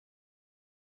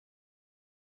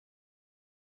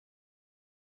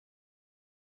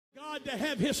God to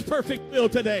have His perfect will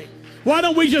today. Why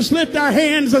don't we just lift our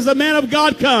hands as the man of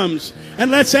God comes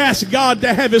and let's ask God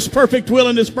to have His perfect will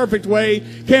in His perfect way.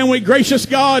 Can we? Gracious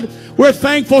God, we're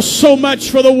thankful so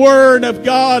much for the Word of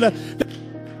God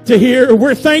to hear.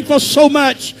 We're thankful so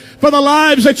much for the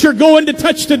lives that you're going to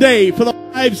touch today, for the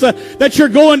lives that you're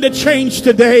going to change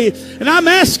today. And I'm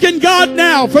asking God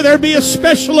now for there be a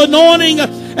special anointing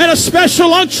and a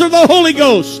special unction of the Holy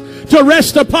Ghost to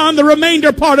rest upon the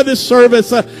remainder part of this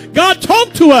service. God,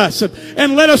 talk to us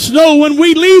and let us know when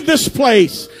we leave this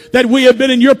place that we have been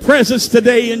in your presence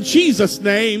today in Jesus'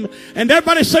 name. And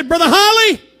everybody said, Brother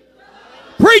Holley,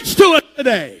 preach to us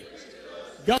today.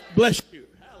 God bless you.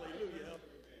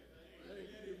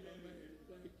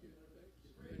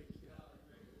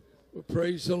 Well,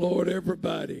 praise the Lord,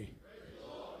 everybody.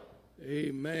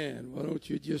 Amen. Why don't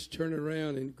you just turn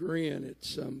around and grin at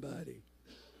somebody?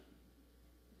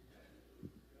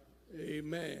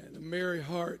 Amen. A merry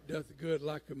heart doth good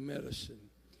like a medicine.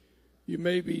 You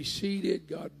may be seated.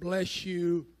 God bless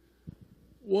you.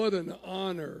 What an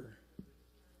honor.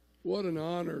 What an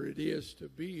honor it is to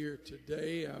be here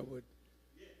today. I would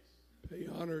pay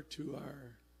honor to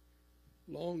our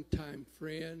longtime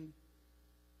friend,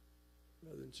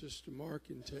 Brother and Sister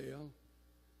Markentale,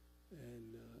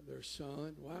 and their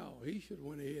son. Wow, he should have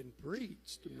went ahead and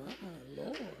preached. My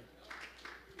Lord.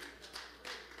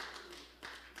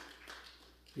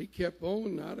 He kept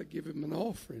on. I'd have given him an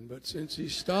offering, but since he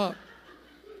stopped,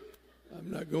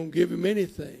 I'm not going to give him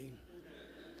anything.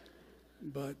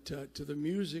 But to the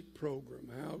music program,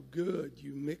 how good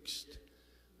you mixed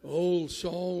old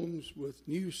songs with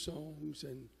new songs,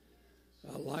 and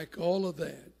I like all of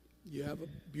that. You have a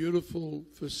beautiful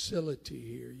facility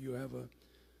here. You have a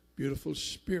beautiful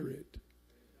spirit.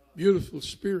 Beautiful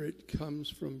spirit comes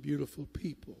from beautiful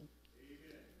people.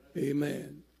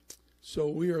 Amen. So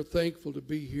we are thankful to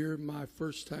be here. My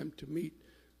first time to meet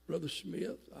Brother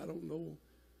Smith. I don't know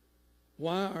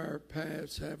why our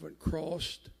paths haven't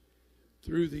crossed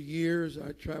through the years.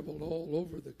 I traveled all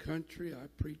over the country. I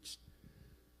preached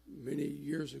many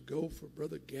years ago for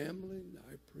Brother Gamlin.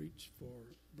 I preached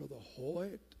for Brother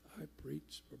Hoyt. I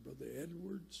preached for Brother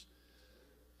Edwards.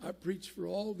 I preached for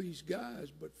all these guys,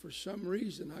 but for some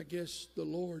reason, I guess the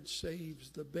Lord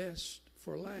saves the best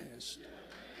for last.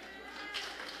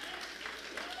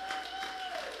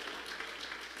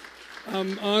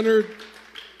 I'm honored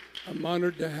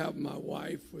to have my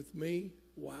wife with me.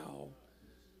 Wow.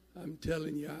 I'm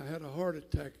telling you, I had a heart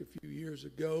attack a few years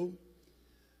ago,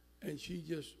 and she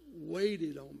just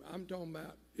waited on me. I'm talking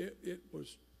about it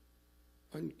was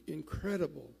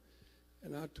incredible.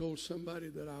 And I told somebody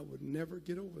that I would never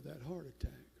get over that heart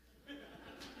attack.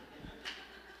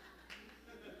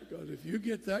 Because if you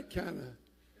get that kind of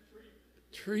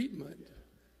treatment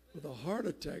with a heart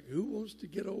attack, who wants to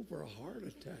get over a heart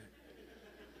attack?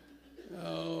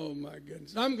 Oh, my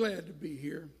goodness. I'm glad to be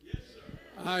here. Yes,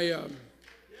 sir.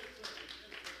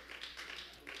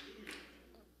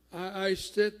 I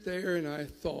sit there and I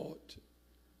thought,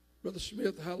 Brother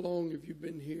Smith, how long have you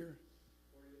been here?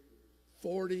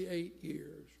 48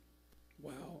 years.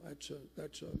 Wow, that's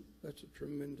a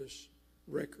tremendous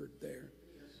record there.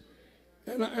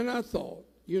 And I thought,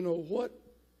 you know what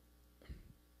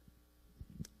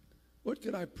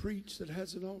could I preach that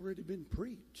hasn't already been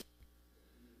preached?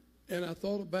 And I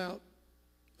thought about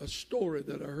a story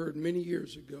that I heard many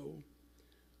years ago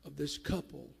of this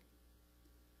couple.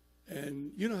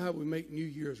 And you know how we make New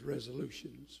Year's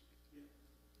resolutions.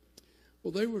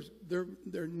 Well,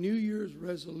 their New Year's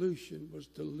resolution was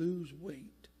to lose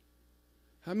weight.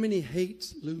 How many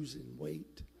hates losing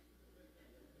weight?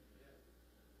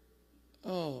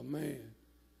 Oh man,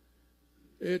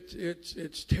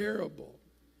 it's terrible.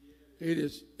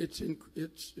 It's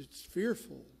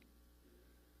fearful.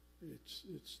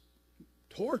 It's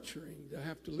torturing to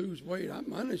have to lose weight.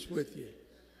 I'm honest with you.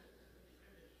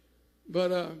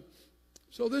 But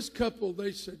so this couple,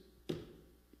 they said,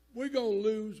 we're going to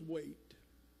lose weight.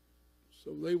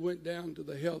 So they went down to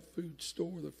the health food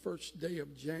store the first day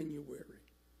of January.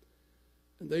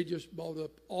 And they just bought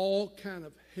up all kind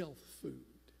of health food.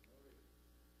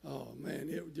 Oh,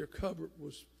 man, their cupboard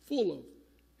was full of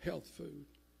health food.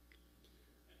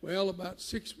 Well, about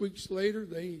 6 weeks later,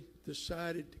 they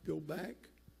decided to go back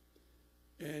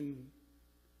and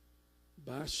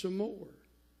buy some more.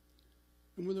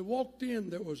 And when they walked in,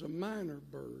 there was a minor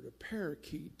bird, a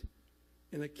parakeet,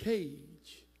 in a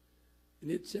cage.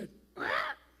 And it said,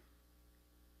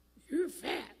 "You're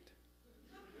fat."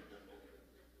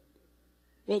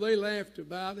 Well, they laughed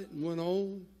about it and went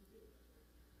on.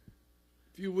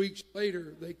 A few weeks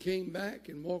later, they came back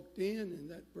and walked in, and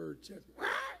that bird said,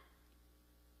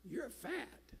 "You're fat."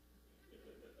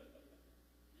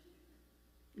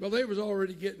 Well, they was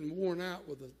already getting worn out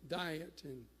with the diet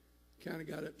and kind of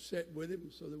got upset with him.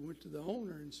 So they went to the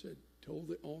owner and told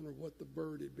the owner what the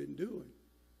bird had been doing.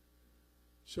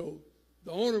 So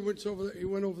the owner went over there. He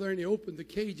went over there and he opened the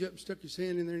cage up, stuck his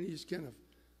hand in there, and he just kind of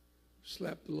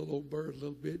slapped the little old bird a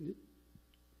little bit.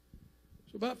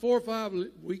 So about 4 or 5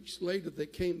 weeks later, they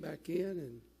came back in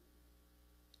and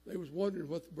they was wondering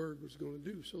what the bird was going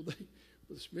to do. So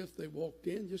with Smith, they walked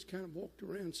in, just kind of walked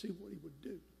around and see what he would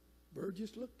do. The bird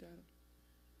just looked at him.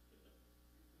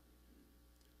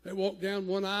 They walked down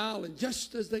one aisle, and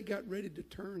just as they got ready to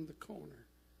turn the corner,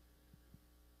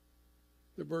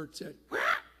 the bird said, "Wah!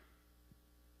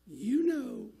 You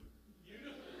know."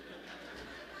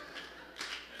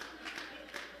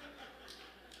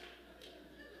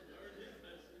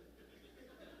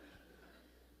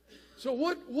 So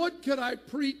what could I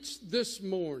preach this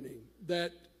morning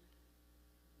that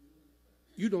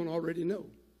you don't already know?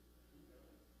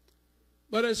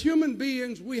 But as human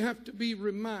beings, we have to be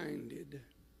reminded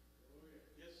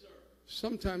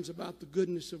sometimes about the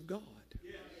goodness of God.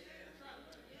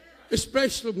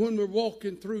 Especially when we're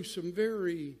walking through some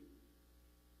very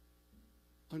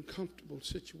uncomfortable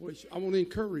situations. I want to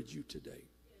encourage you today.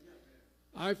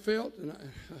 I felt, and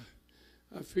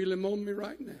I feel him on me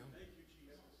right now.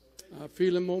 I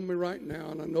feel him on me right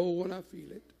now, and I know when I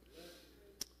feel it.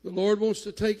 The Lord wants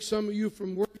to take some of you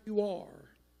from where you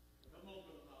are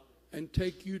and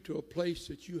take you to a place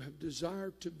that you have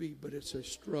desired to be, but it's a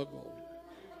struggle.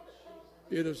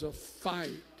 It is a fight.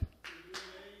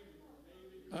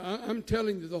 I'm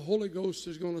telling you, the Holy Ghost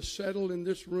is going to settle in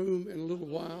this room in a little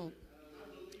while.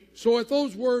 So at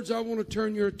those words, I want to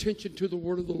turn your attention to the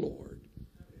Word of the Lord.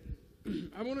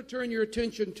 I want to turn your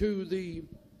attention to the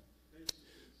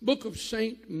book of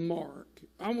St. Mark.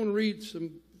 I want to read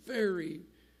some very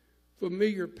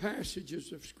familiar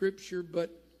passages of Scripture,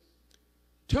 but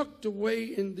tucked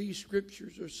away in these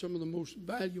Scriptures are some of the most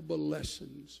valuable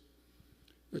lessons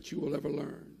that you will ever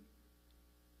learn.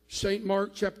 St.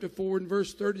 Mark chapter 4 and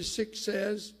verse 36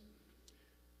 says,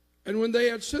 "And when they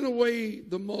had sent away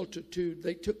the multitude,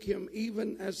 they took him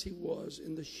even as he was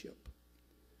in the ship.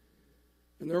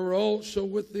 And there were also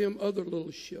with them other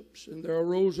little ships, and there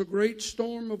arose a great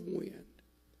storm of wind,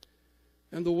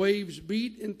 and the waves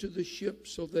beat into the ship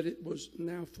so that it was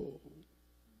now full.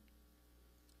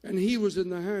 And he was in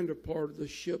the hinder part of the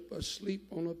ship, asleep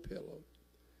on a pillow.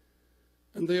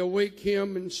 And they awake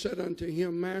him and said unto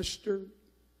him, Master,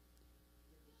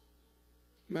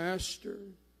 Master,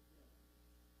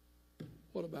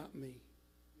 what about me?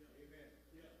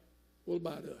 What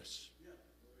about us?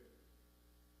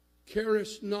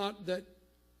 Carest not that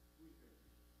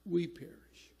we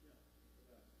perish."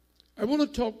 I want to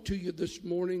talk to you this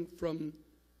morning from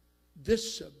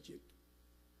this subject.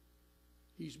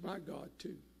 He's my God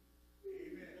too.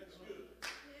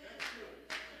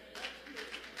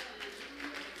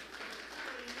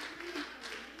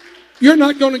 You're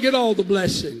not going to get all the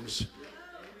blessings.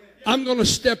 I'm going to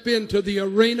step into the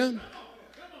arena,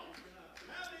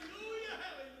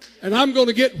 and I'm going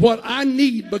to get what I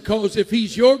need, because if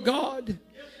he's your God,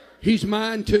 he's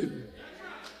mine too.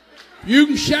 You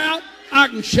can shout, I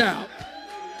can shout.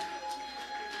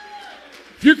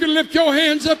 If you can lift your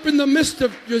hands up in the midst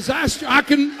of disaster, I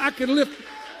can lift.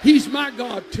 He's my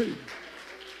God too.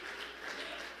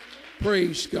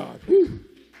 Praise God. Whew.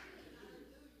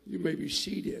 You may be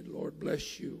seated. Lord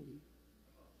bless you.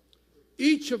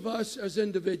 Each of us as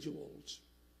individuals,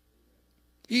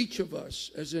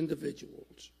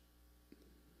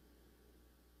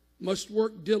 must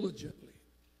work diligently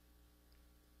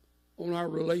on our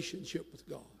relationship with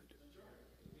God.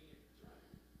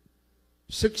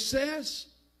 Success,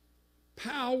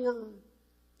 power,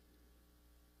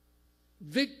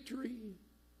 victory,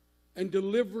 and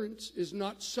deliverance is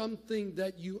not something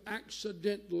that you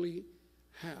accidentally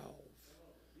have.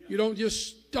 You don't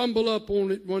just stumble up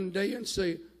on it one day and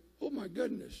say, oh my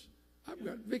goodness, I've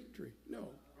got victory. No,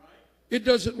 it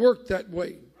doesn't work that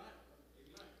way.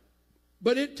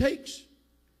 But it takes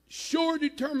sure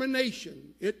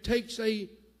determination. It takes a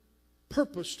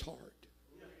purposed heart.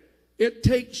 It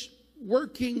takes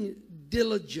working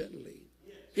diligently.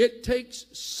 It takes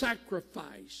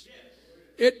sacrifice.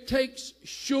 It takes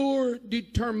sure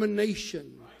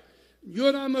determination. You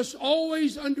and I must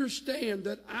always understand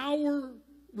that our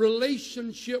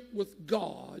relationship with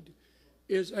God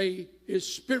is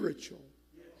spiritual.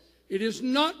 It is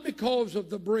not because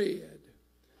of the bread.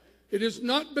 It is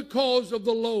not because of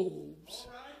the loaves.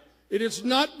 It is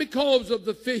not because of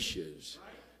the fishes.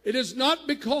 It is not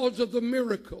because of the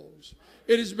miracles.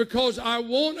 It is because I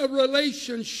want a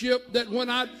relationship that when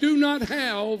I do not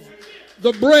have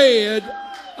the bread,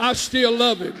 I still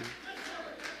love him.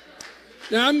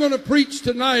 Now, I'm going to preach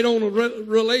tonight on a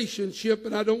relationship,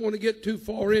 and I don't want to get too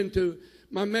far into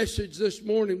my message this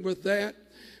morning with that.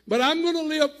 But I'm going to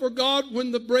live for God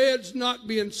when the bread's not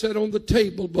being set on the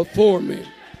table before me.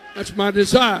 That's my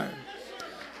desire.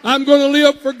 I'm going to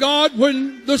live for God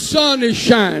when the sun is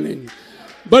shining.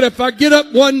 But if I get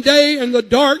up one day and the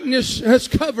darkness has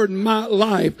covered my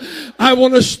life, I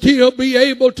want to still be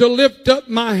able to lift up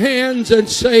my hands and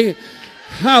say,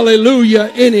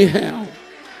 hallelujah, anyhow.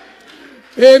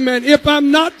 Amen. If I'm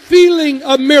not feeling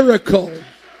a miracle,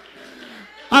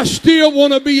 I still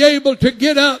want to be able to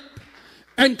get up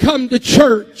and come to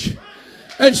church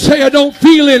and say, I don't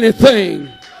feel anything,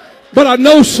 but I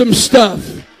know some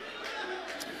stuff.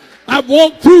 I've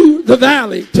walked through the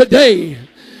valley today,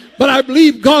 but I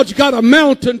believe God's got a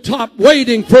mountaintop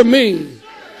waiting for me.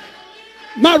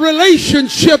 My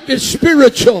relationship is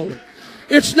spiritual.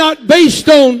 It's not based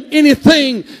on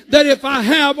anything that if I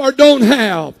have or don't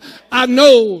have. I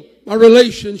know my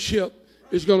relationship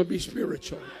is going to be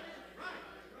spiritual.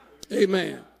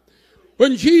 Amen.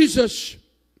 When Jesus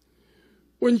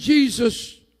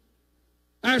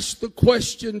asked the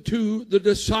question to the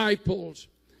disciples,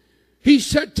 he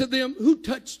said to them, who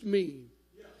touched me?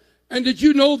 And did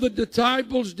you know the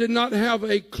disciples did not have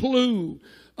a clue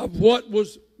of what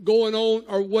was going on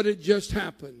or what had just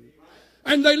happened?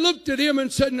 And they looked at him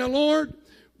and said, now, Lord,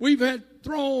 we've had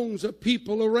throngs of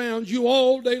people around you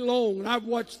all day long. And I've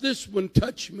watched this one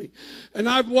touch me. And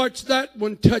I've watched that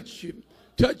one touch you.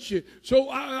 So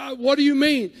what do you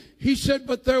mean? He said,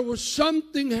 but there was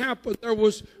something happened. There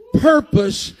was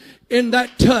purpose in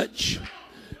that touch.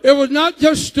 It was not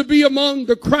just to be among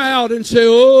the crowd and say,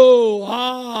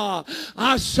 I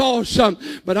saw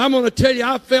something. But I'm going to tell you,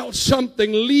 I felt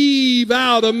something leave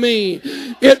out of me.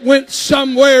 It went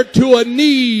somewhere to a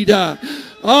need.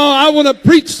 I want to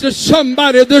preach to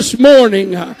somebody this morning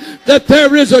that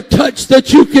there is a touch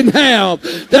that you can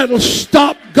have that'll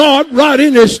stop God right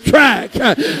in his track.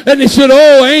 And he said,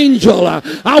 oh, angel,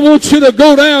 I want you to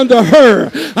go down to her.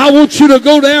 I want you to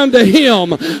go down to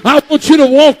him. I want you to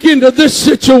walk into this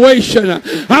situation.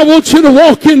 I want you to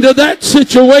walk into that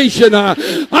situation.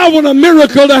 I want a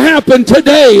miracle to happen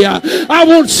today. I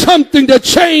want something to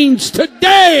change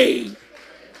today.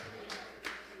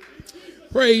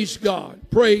 Praise God.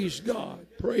 Praise God.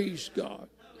 Praise God.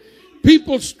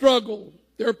 People struggle.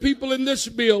 There are people in this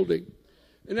building.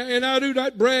 And I do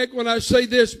not brag when I say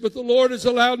this, but the Lord has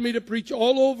allowed me to preach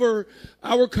all over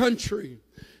our country.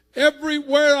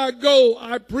 Everywhere I go,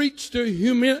 I preach to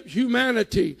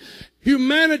humanity.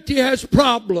 Humanity has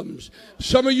problems.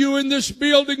 Some of you in this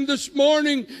building this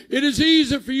morning, it is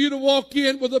easy for you to walk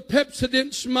in with a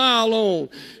Pepsodent smile on.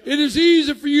 It is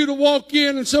easy for you to walk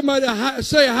in and somebody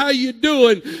say, how you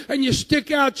doing? And you stick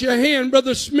out your hand,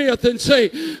 Brother Smith, and say,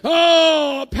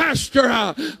 oh,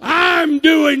 Pastor, I'm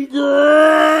doing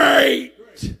great.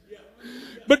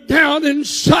 But down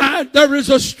inside there is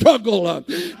a struggle.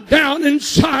 Down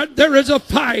inside there is a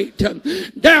fight.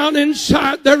 Down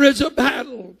inside there is a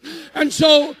battle. And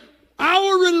so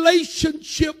our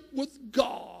relationship with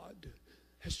God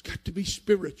has got to be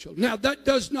spiritual. Now that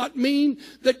does not mean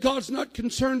that God's not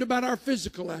concerned about our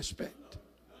physical aspect.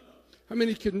 How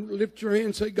many can lift your hand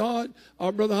and say, God,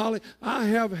 Brother Holley, I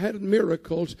have had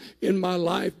miracles in my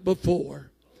life before.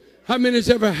 How many has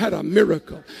ever had a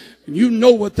miracle? And you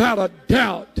know without a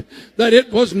doubt that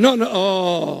it was none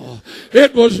other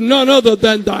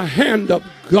than the hand of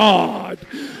God.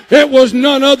 It was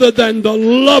none other than the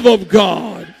love of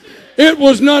God. It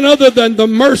was none other than the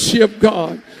mercy of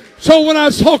God. So when I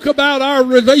talk about our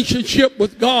relationship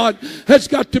with God has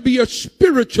got to be a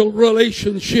spiritual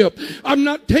relationship. I'm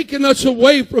not taking us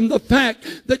away from the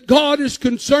fact that God is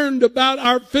concerned about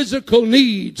our physical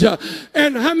needs.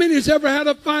 And how many has ever had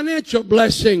a financial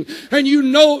blessing? And you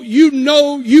know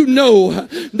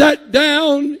that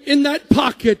down in that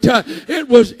pocket it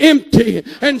was empty.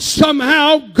 And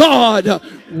somehow God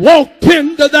walked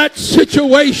into that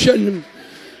situation.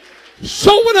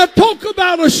 So when I talk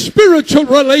about a spiritual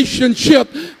relationship,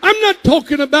 I'm not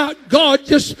talking about God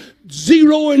just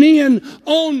zeroing in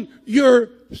on your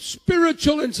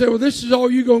spiritual and say, well, this is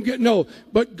all you're going to get. No,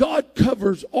 but God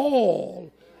covers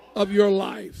all of your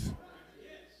life.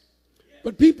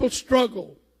 But people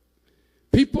struggle.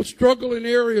 People struggle in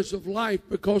areas of life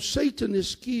because Satan is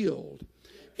skilled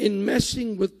in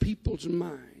messing with people's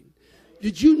mind.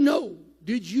 Did you know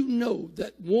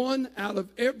that 1 out of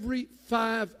every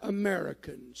 5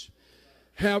 Americans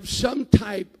have some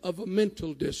type of a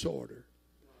mental disorder?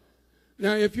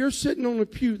 Now, if you're sitting on a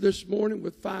pew this morning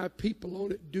with 5 people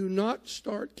on it, do not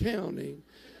start counting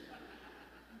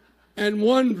and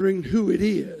wondering who it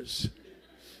is.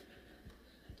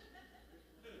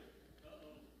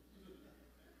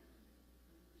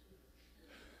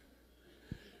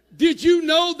 Did you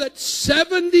know that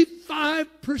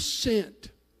 75%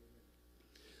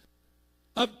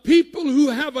 of people who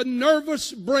have a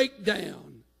nervous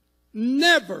breakdown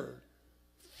never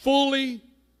fully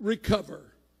recover?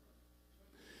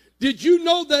 Did you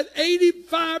know that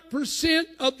 85%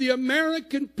 of the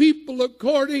American people,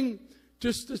 according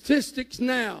to statistics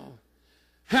now,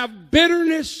 have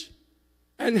bitterness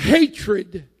and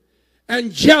hatred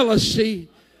and jealousy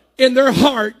in their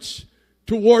hearts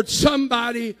towards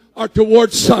somebody or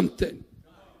towards something?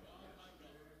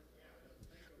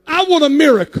 I want a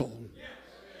miracle.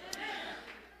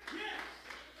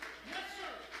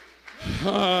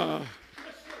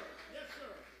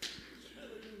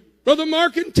 Brother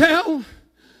Markentel,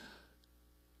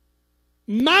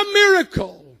 my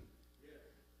miracle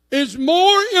is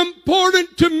more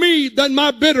important to me than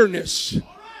my bitterness.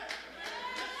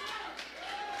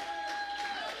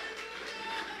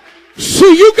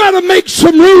 See, you got to make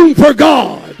some room for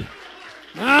God.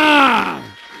 Well,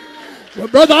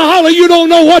 Brother Holley, you don't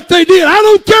know what they did. I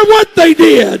don't care what they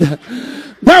did.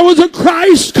 There was a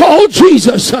Christ called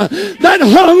Jesus that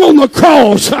hung on the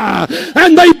cross,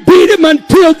 and they beat him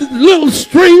until the little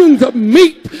strings of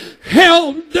meat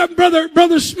held.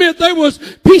 Brother Smith, there was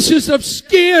pieces of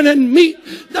skin and meat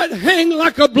that hang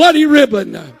like a bloody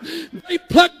ribbon. They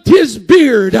plucked his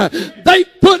beard. They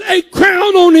put a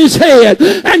crown on his head,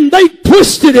 and they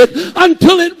twisted it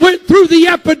until it went through the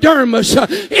epidermis,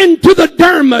 into the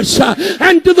dermis,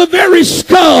 and to the very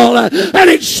skull, and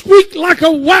it squeaked like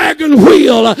a wagon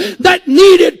wheel that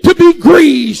needed to be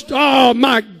greased. Oh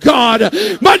my God.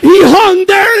 But he hung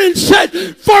there and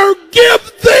said,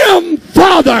 "Forgive them,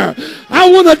 Father." I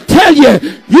want to tell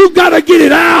you, you got to get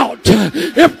it out.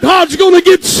 If God's going to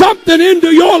get something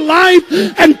into your life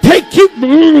and take you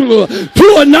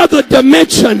to another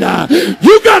dimension,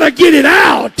 you got to get it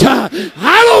out.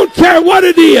 I don't care what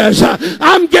it is.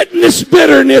 I'm getting this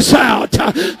bitterness out.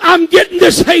 I'm getting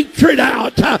this hatred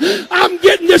out. I'm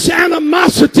getting this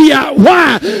animosity out.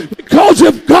 Why? Because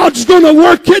if God's going to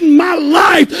work in my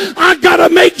life, I got to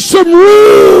make some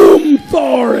room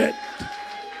for it.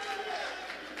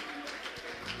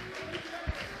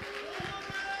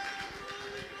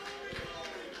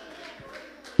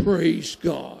 Praise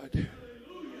God.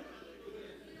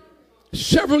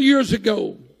 Several years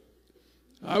ago,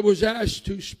 I was asked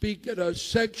to speak at a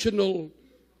sectional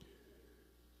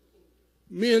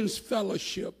men's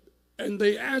fellowship, and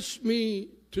they asked me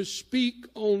to speak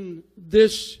on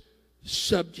this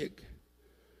subject.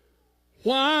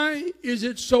 Why is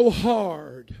it so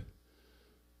hard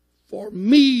for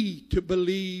me to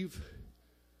believe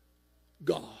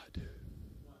God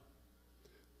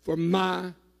for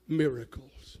my miracles?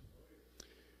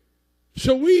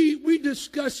 So we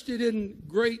discussed it in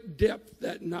great depth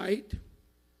that night.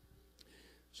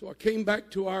 So I came back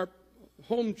to our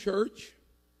home church,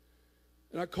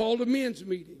 and I called a men's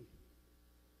meeting.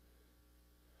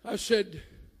 I said,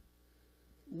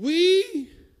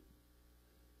 we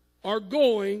are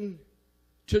going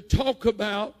to talk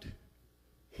about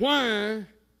why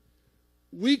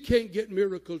we can't get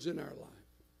miracles in our life.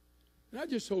 And I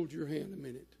just hold your hand a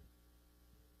minute.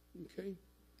 Okay?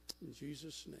 In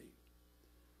Jesus' name.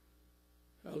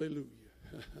 Hallelujah.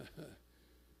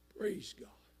 Praise God.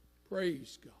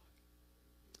 Praise God.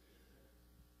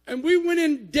 And we went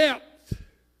in depth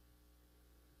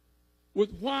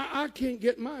with why I can't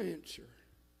get my answer.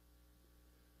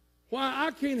 Why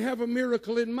I can't have a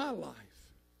miracle in my life.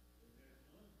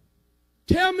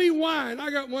 Tell me why. And I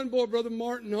got one boy, Brother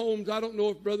Martin Holmes. I don't know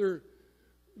if Brother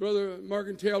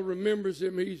Markentel remembers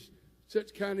him. He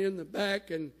sits kind of in the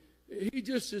back, and he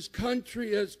just as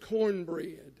country as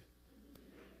cornbread.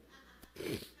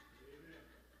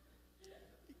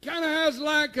 Kind of has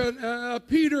like a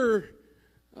Peter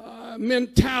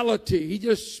mentality. He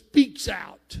just speaks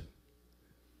out.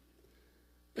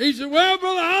 He said, well,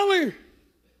 Brother Holley,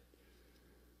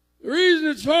 the reason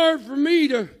it's hard for me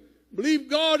to believe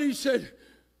God, he said,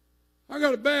 I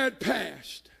got a bad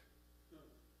past.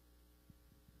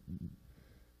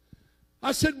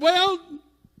 I said, well,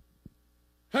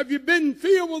 have you been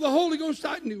filled with the Holy Ghost?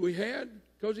 I knew he had,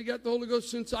 because he got the Holy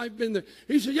Ghost since I've been there.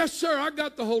 He said, yes, sir, I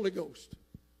got the Holy Ghost.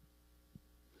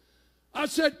 I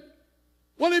said,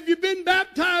 well, have you been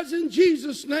baptized in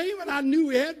Jesus' name? And I knew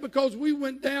he had, because we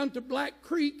went down to Black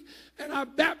Creek, and I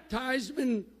baptized him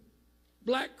in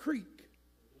Black Creek.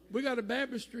 We got a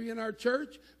baptistry in our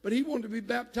church, but he wanted to be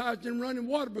baptized in running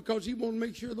water because he wanted to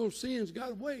make sure those sins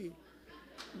got away.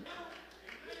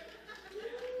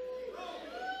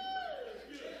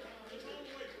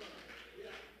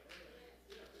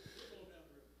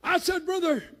 I said,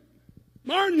 Brother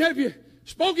Martin, have you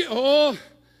spoken? Oh,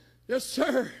 yes,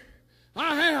 sir.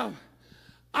 I have.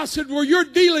 I said, well, you're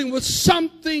dealing with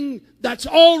something that's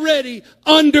already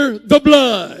under the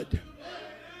blood.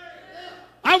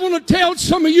 I want to tell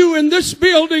some of you in this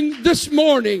building this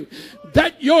morning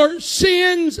that your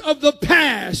sins of the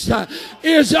past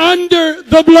is under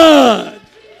the blood.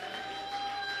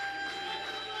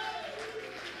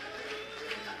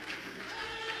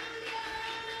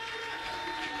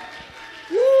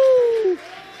 Woo.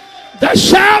 That's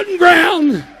shouting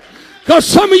ground. Because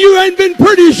some of you ain't been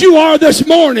pretty as you are this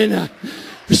morning.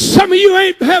 Some of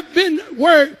you have been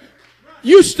where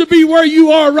used to be where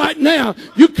you are right now.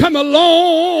 You come a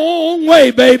long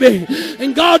way, baby.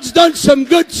 And God's done some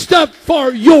good stuff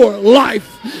for your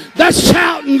life. That's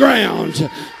shouting grounds.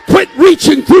 Quit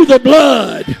reaching through the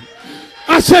blood.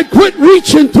 I said, quit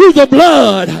reaching through the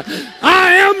blood.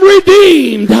 I am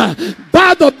redeemed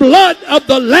by the blood of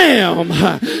the Lamb.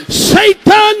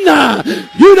 Satan,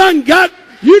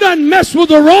 you done messed with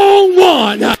the wrong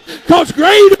one, because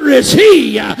greater is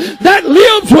he that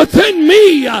lives within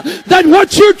me than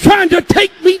what you're trying to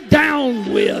take me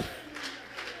down with.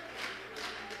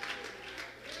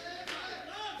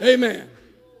 Amen.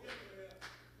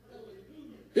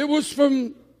 It was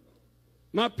from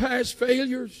my past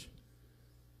failures,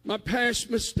 my past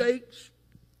mistakes,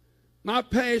 my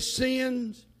past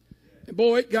sins. And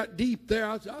boy, it got deep there.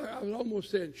 I was almost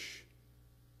saying, shh.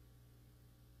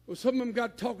 Well, some of them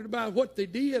got talking about what they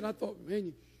did. I thought,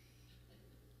 man,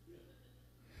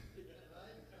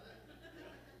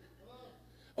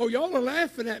 oh, y'all are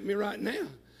laughing at me right now.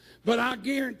 But I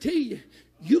guarantee you,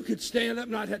 you could stand up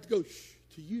and I'd have to go, shh,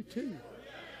 to you too.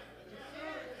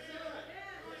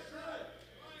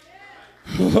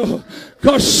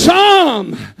 Because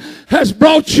some has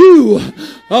brought you,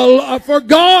 for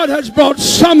God has brought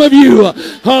some of you a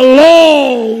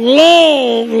long,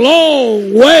 long,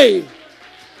 long way.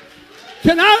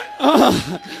 Can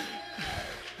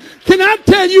I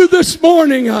tell you this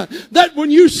morning that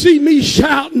when you see me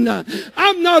shouting,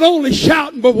 I'm not only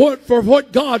shouting for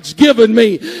what God's given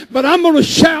me, but I'm going to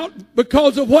shout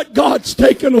because of what God's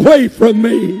taken away from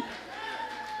me.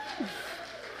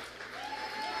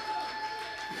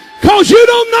 Because you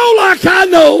don't know like I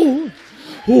know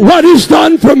what He's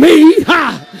done for me.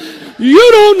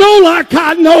 You don't know like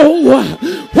I know.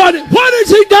 What has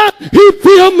He done? He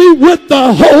filled me with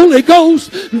the Holy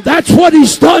Ghost. That's what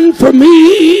He's done for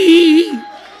me.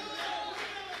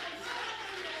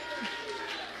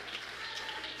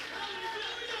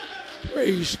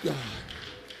 Praise God.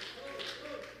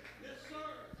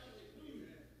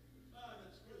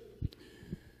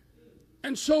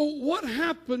 And so what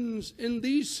happens in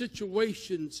these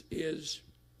situations is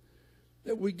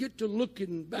that we get to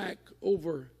looking back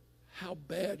over how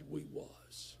bad we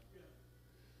was.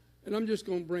 And I'm just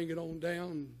going to bring it on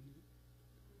down.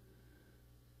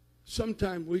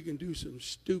 Sometimes we can do some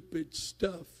stupid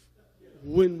stuff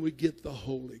when we get the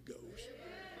Holy Ghost.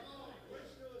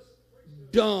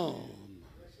 Dumb.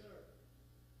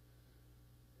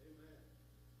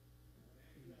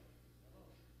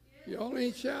 Y'all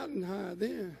ain't shouting high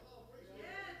then.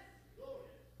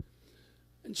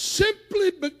 And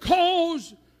simply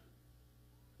because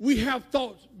we have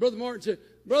thoughts. Brother Martin said,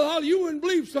 Brother Holley, you wouldn't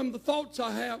believe some of the thoughts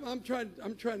I have. I'm trying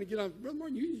to get on. Brother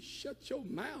Martin, you just shut your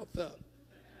mouth up.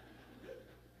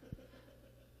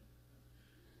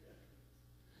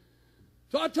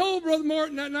 So I told Brother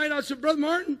Martin that night, I said, Brother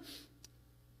Martin,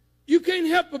 you can't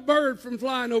help a bird from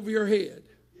flying over your head.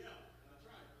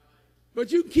 But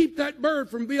you can keep that bird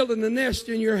from building a nest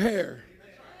in your hair.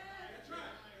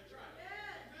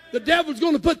 The devil's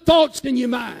going to put thoughts in your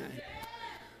mind.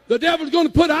 The devil's going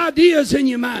to put ideas in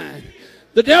your mind.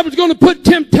 The devil's going to put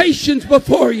temptations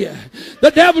before you.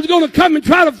 The devil's going to come and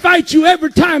try to fight you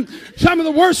every time. Some of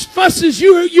the worst fusses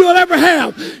you'll ever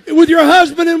have with your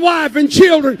husband and wife and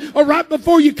children are right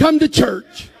before you come to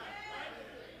church.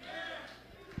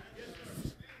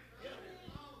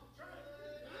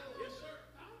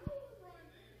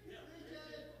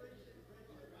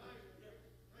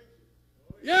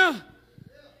 Yeah.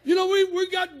 You know, we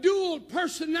got dual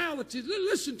personalities.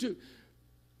 Listen to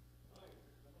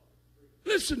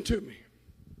me.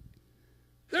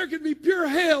 There could be pure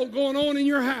hell going on in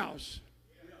your house.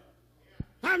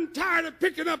 I'm tired of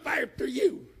picking up after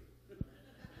you.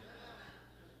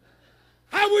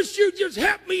 I wish you'd just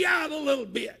help me out a little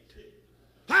bit.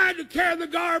 I had to carry the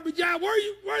garbage out. Where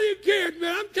are you kids,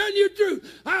 man? I'm telling you the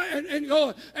truth.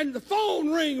 And the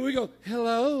phone ring. We go,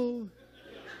 hello.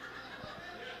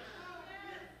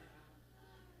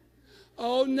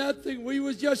 Oh, nothing. We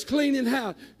was just cleaning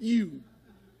house. You.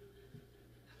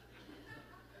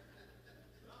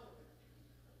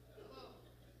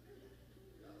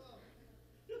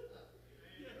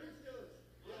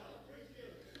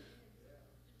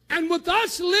 And with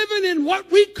us living in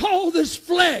what we call this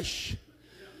flesh,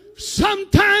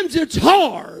 sometimes it's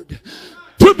hard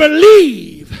to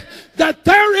believe that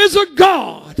there is a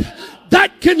God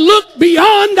that can look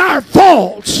beyond our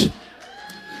faults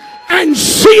and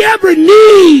see every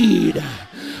need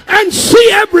and see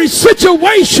every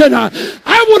situation.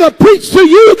 I want to preach to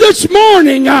you this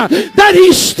morning that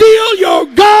He's still your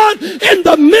God in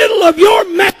the middle of your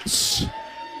mess.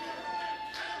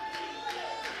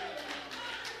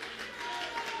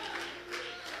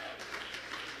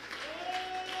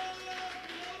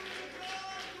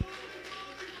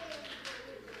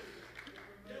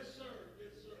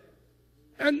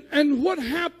 And what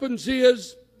happens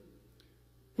is,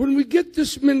 when we get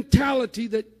this mentality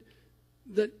that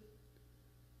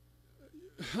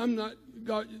I'm not,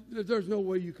 God, there's no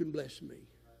way you can bless me,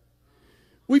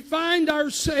 we find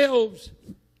ourselves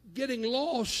getting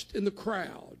lost in the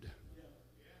crowd.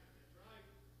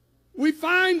 We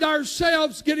find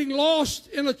ourselves getting lost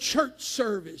in a church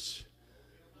service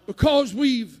because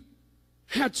we've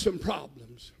had some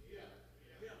problems,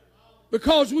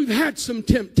 because we've had some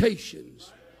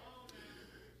temptations,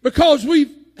 because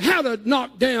we've had a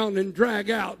knock down and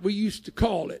drag out, we used to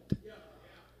call it.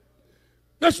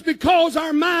 Just because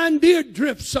our mind did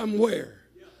drift somewhere.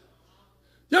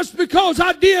 Just because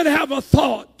I did have a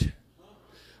thought.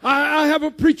 I have a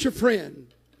preacher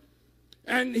friend,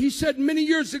 and he said many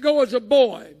years ago as a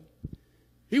boy,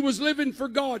 he was living for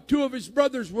God. Two of his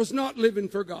brothers was not living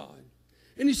for God.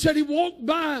 And he said he walked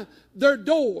by their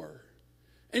door,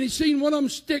 and he seen one of them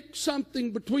stick something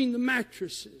between the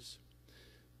mattresses.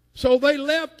 So they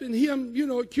left, and him,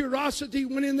 curiosity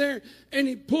went in there, and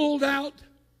he pulled out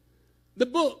the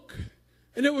book.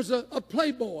 And it was a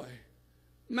Playboy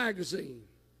magazine.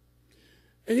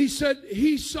 And he said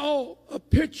he saw a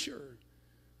picture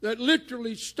that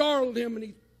literally startled him, and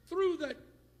he threw that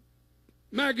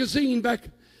magazine back.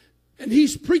 And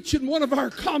he's preaching one of our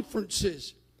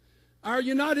conferences, our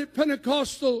United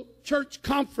Pentecostal Church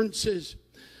conferences.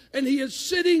 And he is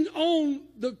sitting on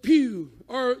the pew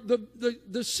or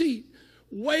the seat,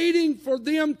 waiting for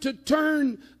them to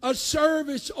turn a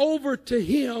service over to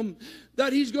him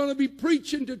that he's going to be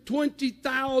preaching to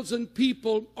 20,000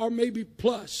 people or maybe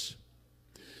plus.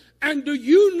 And do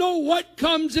you know what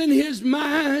comes in his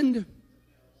mind?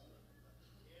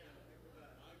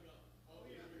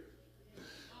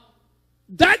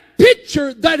 That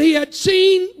picture that he had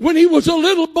seen when he was a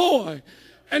little boy.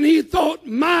 And he thought,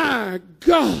 my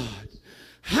God,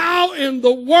 how in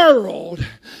the world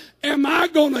am I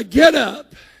going to get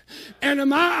up and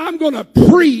I'm going to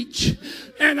preach,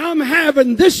 and I'm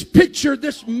having this picture,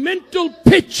 this mental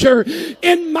picture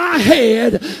in my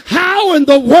head? How in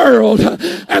the world?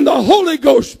 And the Holy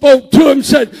Ghost spoke to him and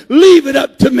said, leave it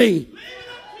up to me.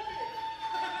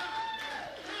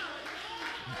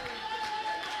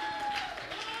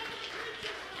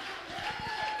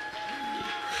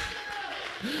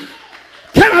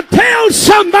 Can I tell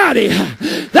somebody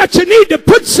that you need to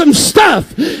put some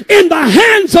stuff in the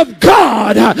hands of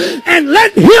God and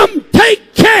let Him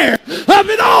take care of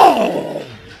it all?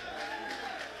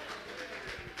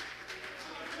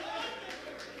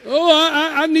 Oh,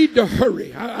 I need to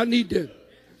hurry. I need to.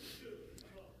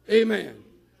 Amen.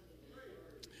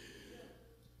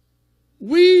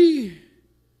 We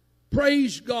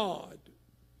praise God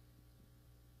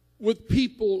with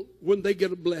people when they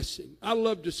get a blessing. I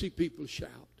love to see people shout.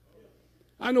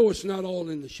 I know it's not all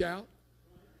in the shout.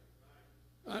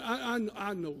 I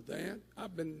know that.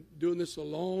 I've been doing this a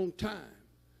long time.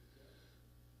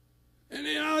 And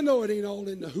I know it ain't all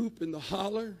in the hoop and the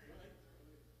holler.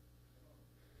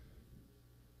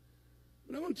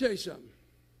 But I want to tell you something.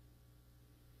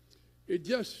 It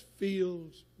just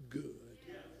feels good.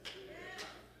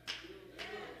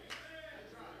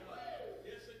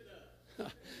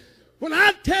 When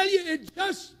I tell you, it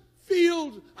just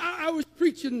feels. I was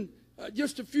preaching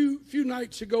just a few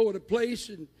nights ago at a place,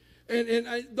 and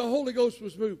the Holy Ghost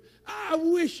was moved. I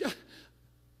wish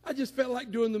I just felt like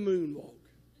doing the moonwalk.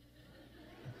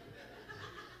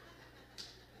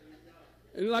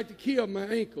 And like to kill my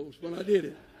ankles when I did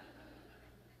it.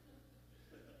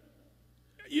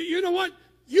 You know what?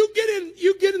 You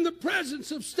get in the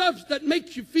presence of stuff that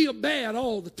makes you feel bad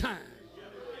all the time.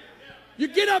 You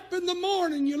get up in the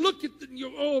morning, you look at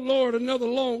oh Lord, another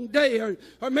long day.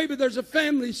 Or maybe there's a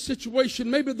family situation.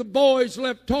 Maybe the boys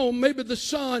left home. Maybe the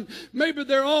son. Maybe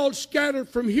they're all scattered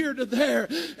from here to there.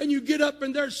 And you get up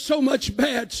and there's so much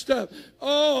bad stuff.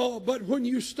 Oh, but when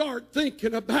you start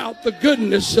thinking about the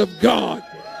goodness of God,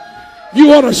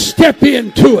 you ought to step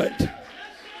into it.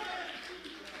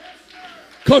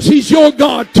 Because He's your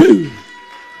God too.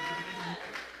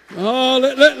 Oh,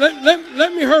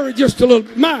 let me hurry just a little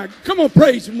bit. Mike, come on,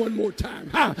 praise him one more time.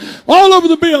 All over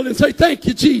the building, say, thank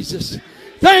you, Jesus.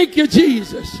 Thank you,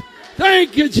 Jesus.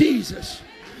 Thank you, Jesus.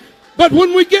 But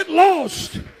when we get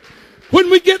lost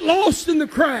in the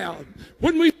crowd,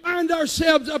 when we find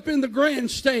ourselves up in the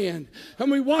grandstand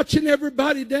and we're watching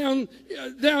everybody down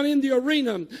in the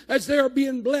arena as they are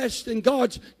being blessed and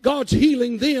God's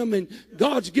healing them and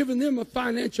God's giving them a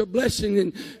financial blessing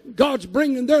and God's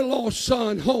bringing their lost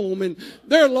son home and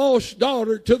their lost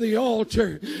daughter to the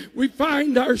altar, we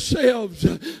find ourselves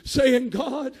saying,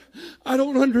 God, I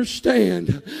don't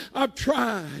understand. I've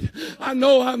tried. I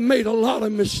know I've made a lot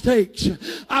of mistakes.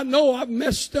 I know I've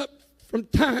messed up from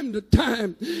time to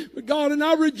time. But God, and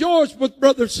I rejoice with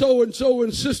brother so-and-so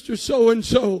and sister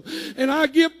so-and-so. And I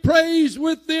give praise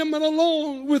with them and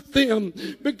along with them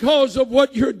because of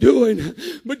what you're doing.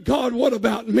 But God, what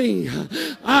about me?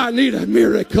 I need a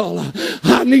miracle.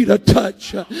 I need a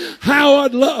touch. How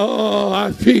I'd love, oh,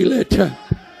 I feel it.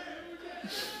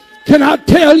 Can I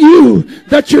tell you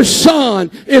that your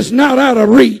son is not out of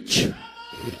reach?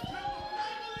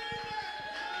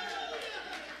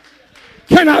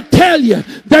 Can I tell you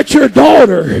that your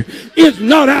daughter is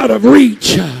not out of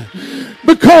reach?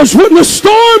 Because when the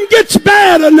storm gets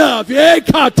bad enough,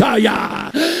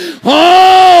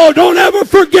 oh, don't ever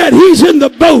forget he's in the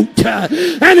boat.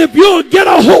 And if you'll get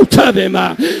a hold of him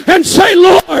and say,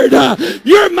 Lord,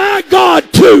 you're my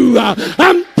God too.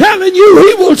 I'm telling you,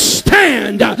 he will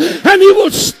stand and he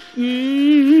will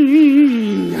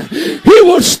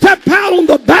step out on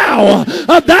the bow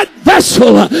of that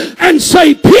vessel and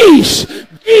say, peace,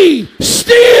 be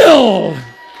still.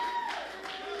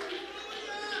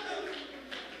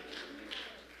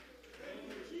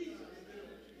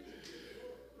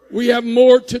 We have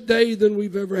more today than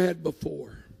we've ever had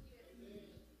before.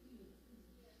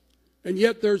 And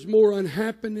yet there's more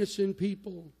unhappiness in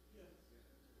people.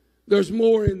 There's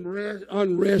more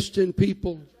unrest in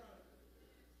people.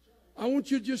 I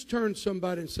want you to just turn to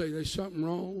somebody and say, there's something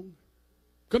wrong.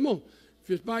 Come on. If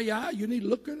it's by your eye, you need to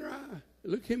look in their eye.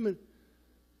 Look him and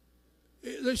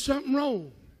there's something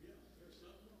wrong.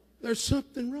 There's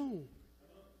something wrong.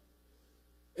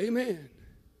 Amen.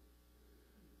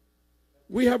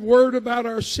 We have word about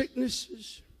our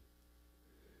sicknesses.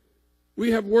 We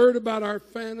have word about our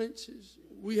finances.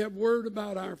 We have word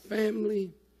about our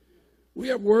family. We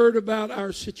have word about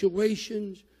our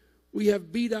situations. We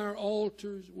have beat our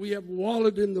altars. We have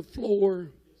wallowed in the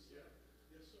floor.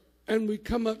 And we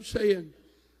come up saying,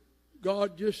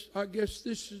 God, I guess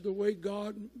this is the way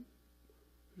God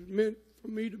meant for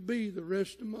me to be the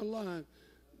rest of my life.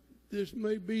 This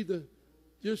may be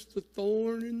just the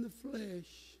thorn in the flesh.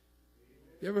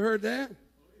 You ever heard that?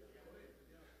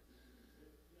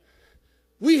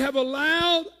 We have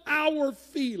allowed our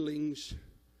feelings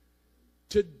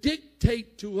to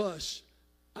dictate to us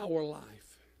our life.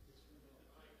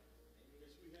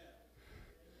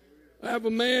 I have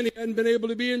a man, he hadn't been able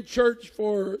to be in church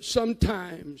for some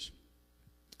times.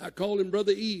 I call him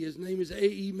Brother E. His name is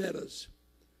A.E. Meadows.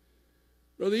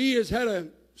 Brother E has had a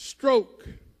stroke.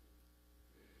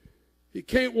 He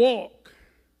can't walk.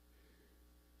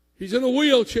 He's in a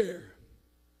wheelchair.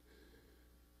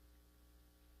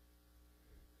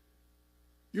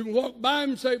 You can walk by him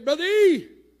and say, Brother E,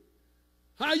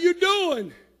 how you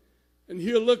doing? And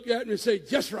he'll look at me and say,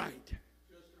 just right.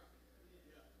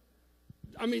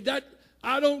 I mean,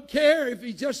 I don't care if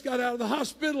he just got out of the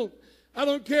hospital. I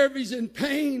don't care if he's in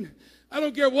pain. I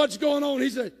don't care what's going on. He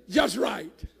said, just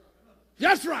right.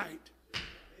 Just right.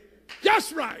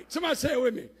 Just right. Somebody say it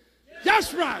with me.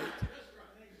 Just right.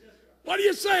 What are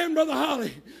you saying, Brother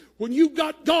Holley? When you've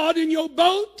got God in your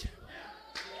boat,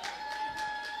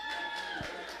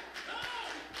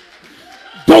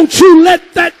 don't you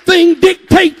let that thing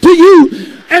dictate to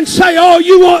you and say, oh,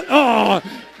 you want, oh.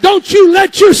 Don't you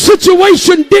let your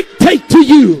situation dictate to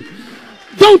you.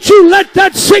 Don't you let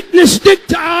that sickness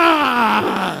dictate.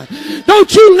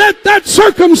 Don't you let that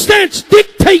circumstance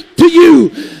dictate to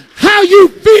you how you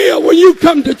feel when you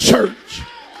come to church.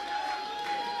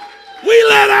 We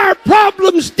let our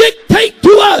problems dictate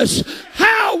to us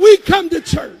how we come to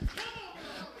church.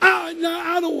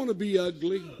 I don't want to be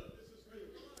ugly.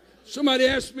 Somebody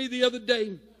asked me the other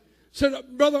day, said,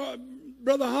 Brother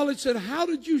Holley said, how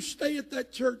did you stay at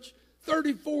that church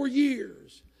 34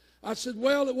 years? I said,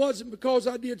 well, it wasn't because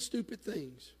I did stupid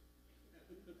things.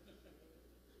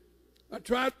 I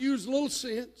tried to use a little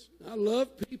sense. I love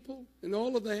people and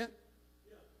all of that.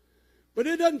 But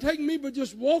it doesn't take me but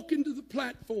just walk into the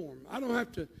platform. I don't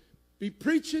have to be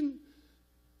preaching.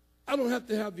 I don't have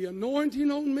to have the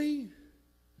anointing on me.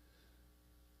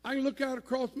 I can look out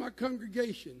across my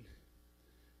congregation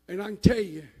and I can tell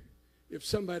you, if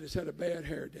somebody's had a bad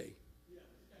hair day.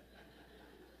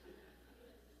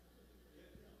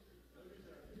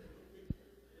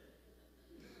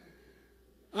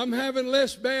 I'm having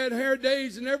less bad hair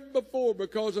days than ever before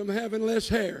because I'm having less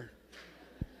hair.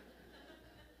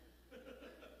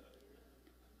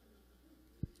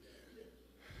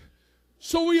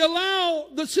 So we allow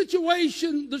the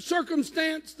situation, the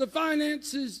circumstance, the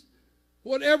finances,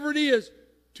 whatever it is,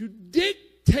 to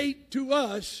dictate to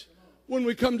us when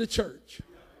we come to church.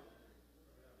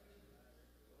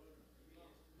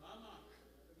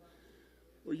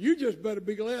 Well, you just better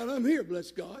be glad I'm here,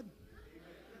 bless God.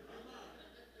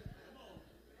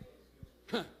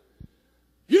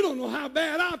 You don't know how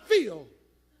bad I feel.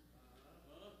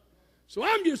 So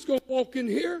I'm just going to walk in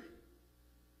here,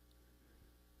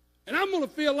 and I'm going to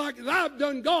feel like I've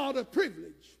done God a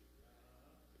privilege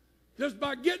just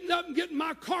by getting up and getting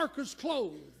my carcass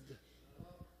clothed.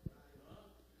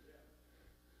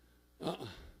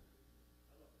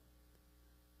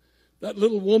 That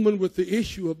little woman with the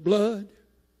issue of blood,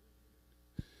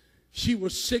 she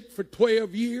was sick for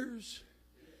 12 years.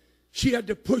 She had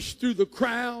to push through the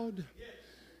crowd.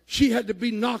 She had to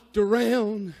be knocked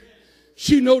around.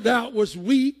 She no doubt was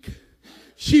weak.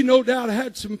 She no doubt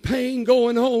had some pain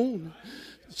going on.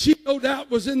 She no doubt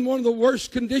was in one of the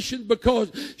worst conditions because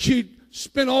she'd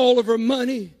spent all of her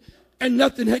money and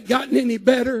nothing had gotten any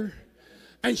better.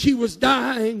 And she was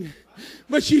dying.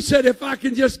 But she said, if I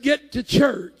can just get to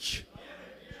church.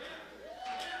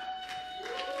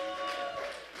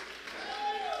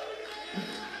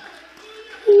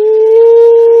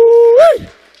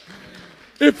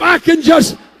 If I can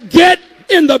just get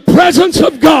in the presence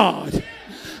of God,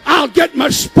 I'll get my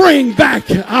spring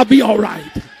back. I'll be all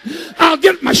right. I'll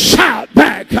get my shout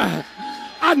back.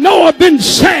 I know I've been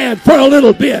sad for a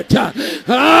little bit, but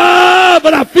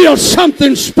I feel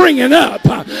something springing up.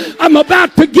 I'm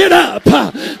about to get up.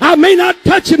 I may not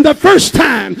touch him the first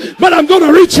time, but I'm going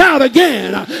to reach out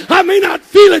again. I may not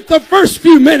feel it the first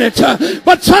few minutes,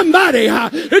 but somebody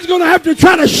is going to have to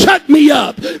try to shut me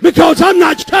up, because I'm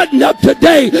not shutting up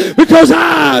today, because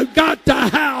I've got to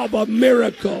have a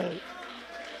miracle.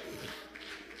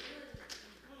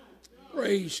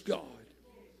 Praise God.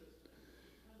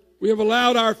 We have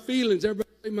allowed our feelings, everybody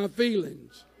say my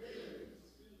feelings.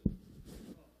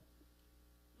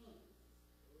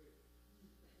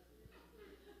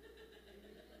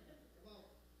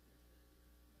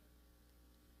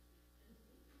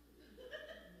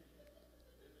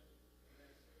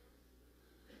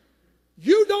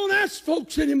 You don't ask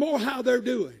folks anymore how they're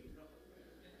doing.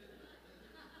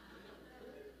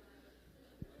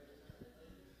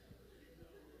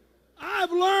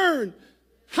 I've learned,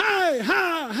 hi,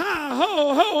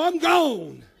 ho, ho, I'm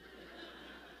gone.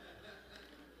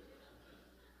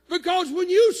 Because when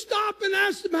you stop and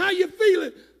ask them how you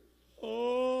feeling,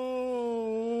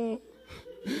 oh,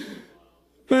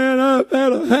 man, I've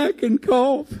had a hacking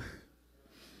cough.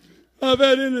 I've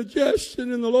had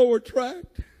indigestion in the lower tract.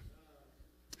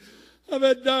 I've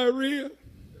had diarrhea.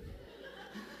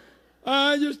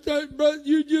 Brother,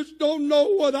 you just don't know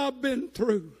what I've been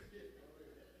through.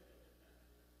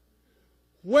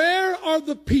 Where are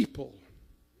the people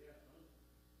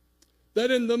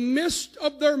that in the midst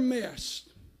of their mess,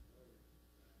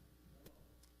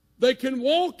 they can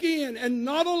walk in and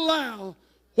not allow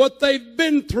what they've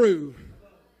been through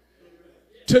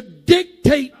to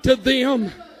dictate to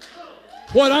them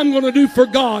what I'm going to do for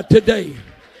God today?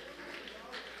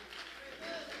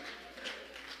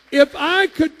 If I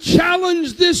could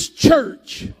challenge this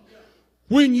church,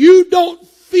 when you don't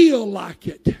feel like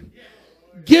it,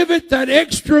 give it that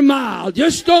extra mile.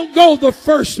 Just don't go the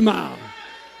first mile.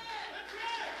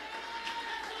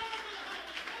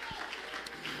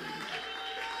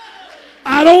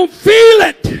 I don't feel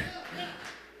it.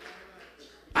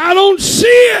 I don't see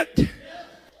it.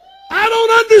 I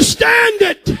don't understand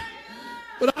it.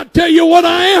 But I tell you what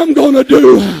I am going to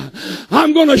do.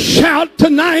 I'm going to shout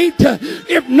tonight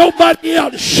if nobody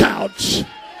else shouts.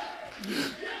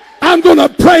 I'm going to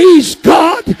praise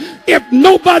God if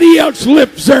nobody else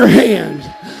lifts their hands.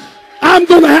 I'm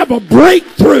going to have a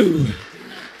breakthrough.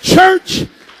 Church,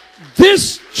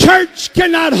 this church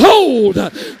cannot hold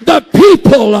the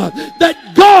people that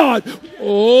God...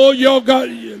 Oh, y'all got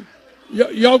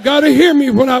to hear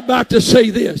me when I'm about to say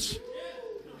this.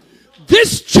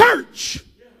 This church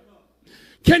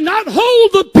cannot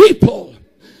hold the people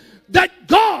that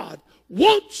God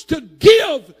wants to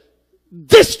give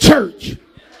this church.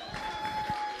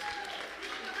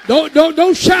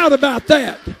 Don't shout about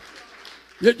that.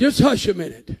 Just hush a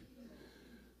minute.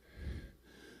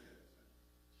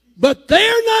 But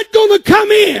they're not going to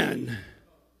come in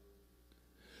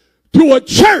to a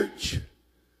church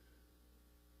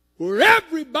where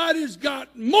everybody's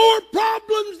got more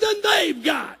problems than they've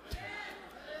got.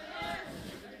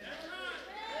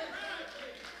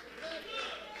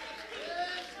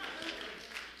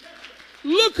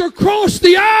 Look across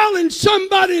the aisle and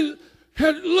somebody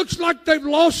looks like they've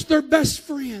lost their best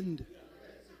friend.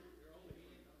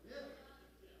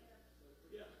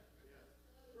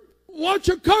 Watch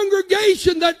a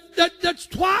congregation that's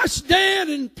twice dead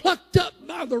and plucked up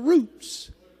by the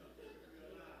roots.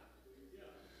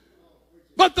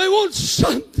 But they want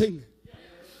something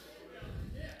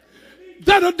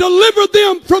that'll deliver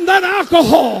them from that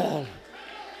alcohol.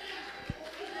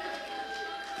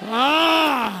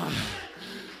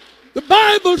 The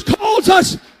Bible calls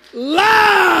us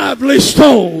lively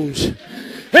stones.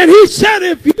 And he said,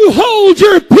 if you hold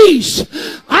your peace,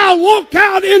 I'll walk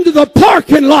out into the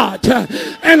parking lot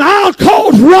and I'll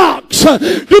cause rocks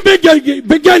to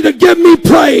begin to give me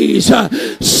praise.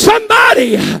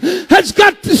 Somebody has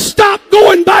got to stop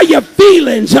going by your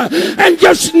feelings and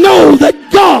just know that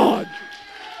God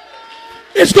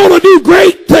is going to do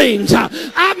great things.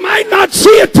 I might not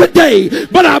see it today,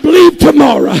 but I believe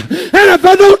tomorrow. And if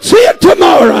I don't see it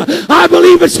tomorrow, I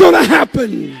believe it's going to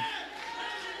happen.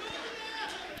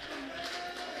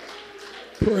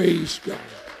 Praise God.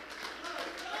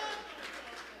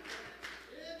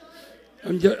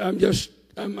 I'm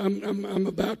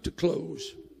about to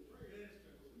close.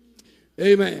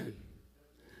 Amen.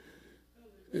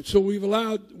 And so we've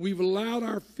allowed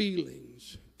our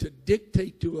feelings to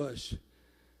dictate to us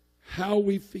how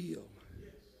we feel,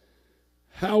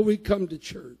 how we come to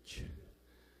church,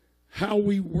 how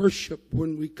we worship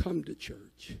when we come to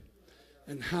church,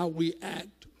 and how we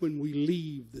act when we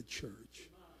leave the church.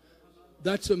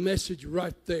 That's a message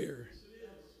right there.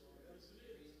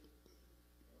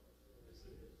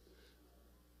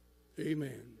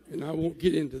 Amen. And I won't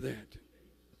get into that.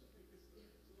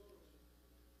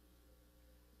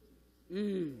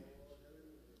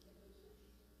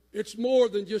 It's more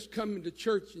than just coming to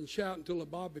church and shouting until a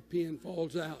bobby pin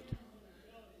falls out.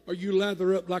 Or you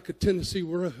lather up like a Tennessee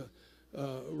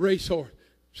racehorse.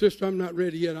 Sister, I'm not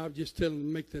ready yet. I'm just telling them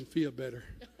to make them feel better.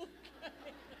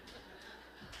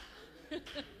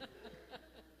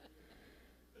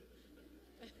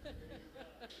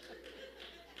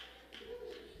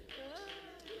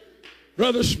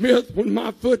 Brother Smith, when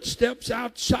my foot steps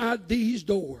outside these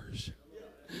doors,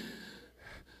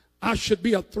 I should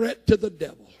be a threat to the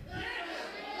devil.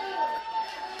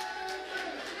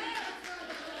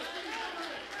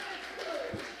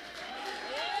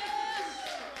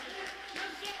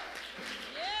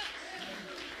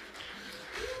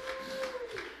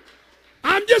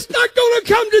 I'm just not going to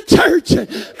come to church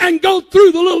and go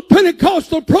through the little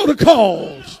Pentecostal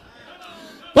protocols.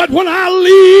 But when I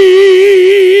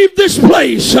leave this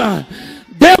place,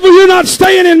 devil, you're not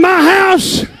staying in my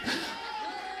house.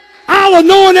 I'll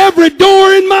anoint every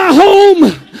door in my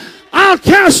home. I'll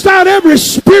cast out every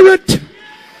spirit.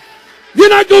 You're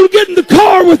not going to get in the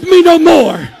car with me no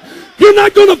more. You're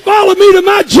not going to follow me to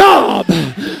my job.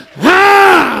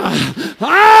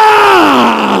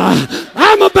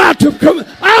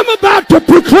 I'm about to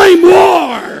proclaim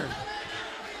war.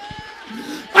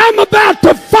 I'm about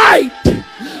to fight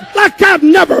like I've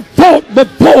never fought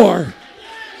before.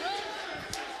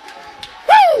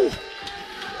 Woo!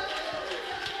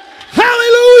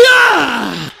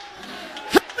 Hallelujah!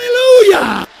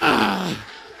 Hallelujah!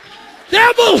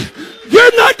 Devil,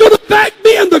 you're not going to back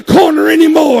me in the corner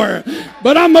anymore.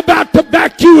 But I'm about to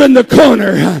back you in the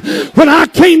corner. When I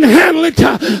can't handle it,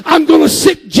 I'm going to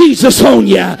sick Jesus on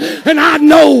you. And I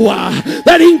know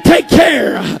that he can take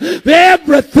care of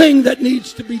everything that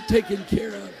needs to be taken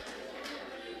care of.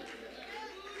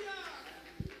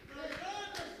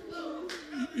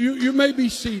 You may be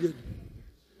seated.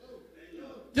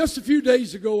 Just a few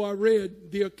days ago, I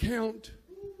read the account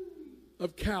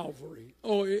of Calvary.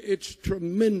 Oh, it's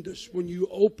tremendous when you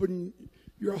open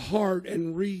your heart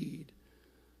and read.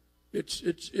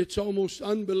 It's almost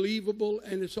unbelievable,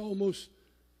 and it's almost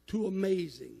too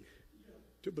amazing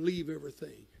to believe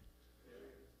everything.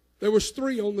 There was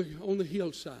 3 on the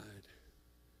hillside.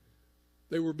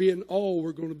 They were all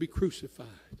were going to be crucified.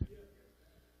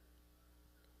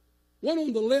 One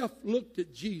on the left looked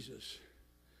at Jesus,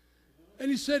 and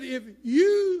he said, if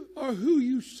you are who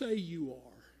you say you are,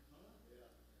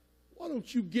 why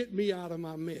don't you get me out of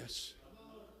my mess?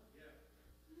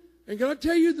 And can I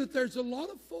tell you that there's a lot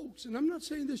of folks, and I'm not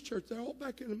saying this church, they're all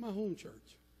back in my home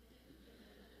church.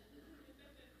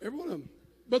 Every one of them.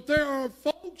 But there are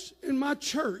folks in my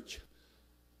church,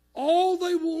 all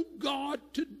they want God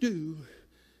to do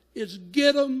is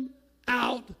get them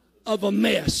out of a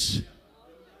mess.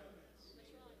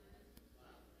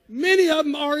 Many of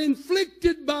them are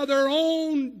inflicted by their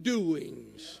own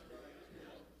doings.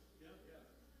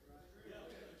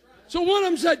 So one of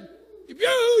them said, if you're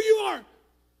who you are,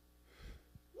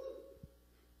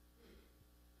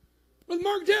 Brother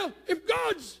Markdale, if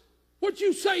God's what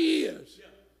you say He is,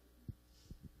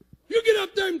 you get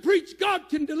up there and preach, God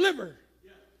can deliver.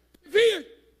 If He is,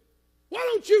 why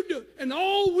don't you do it? And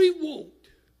all we want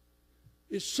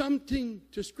is something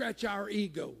to scratch our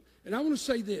ego. And I want to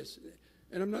say this,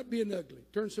 and I'm not being ugly.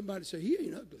 Turn to somebody and say, he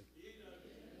ain't ugly.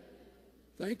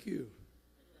 Thank you.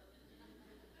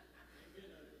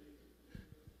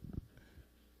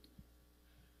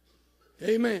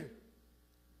 Amen.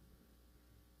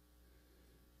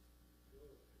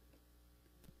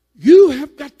 You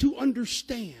have got to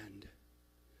understand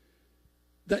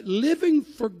that living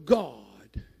for God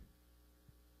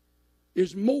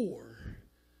is more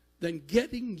than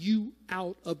getting you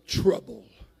out of trouble.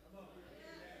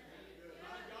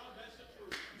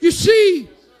 You see,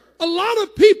 a lot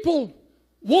of people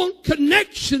want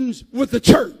connections with the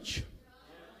church,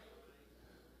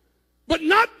 but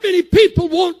not many people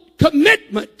want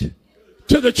commitment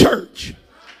to the church.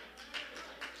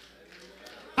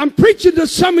 I'm preaching to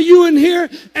some of you in here,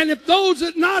 and if those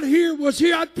that not here was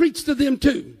here, I'd preach to them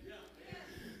too.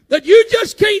 That you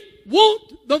just can't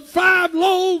want the 5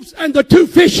 loaves and the 2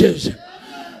 fishes.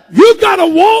 You got to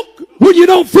walk when you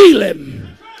don't feel Him.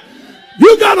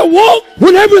 You got to walk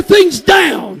when everything's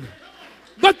down.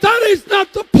 But that is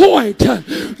not the point.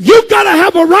 You got to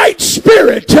have a right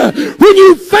spirit when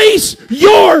you face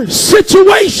your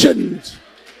situations.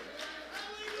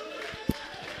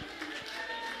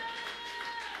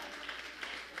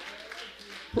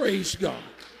 Praise God.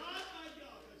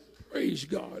 Praise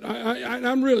God. I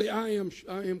am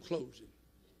closing.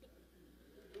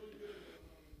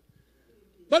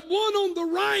 But one on the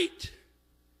right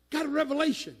got a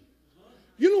revelation.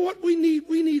 You know what we need?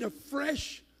 We need a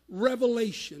fresh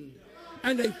revelation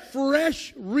and a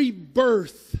fresh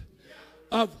rebirth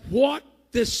of what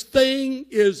this thing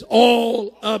is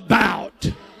all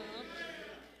about.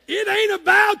 It ain't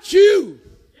about you.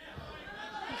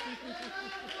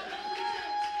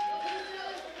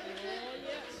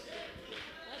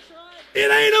 It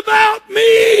ain't about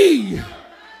me.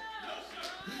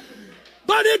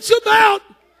 But it's about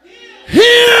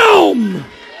Him.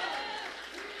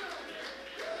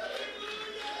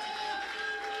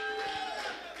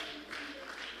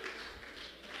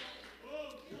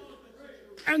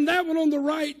 And that one on the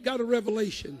right got a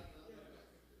revelation.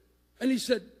 And he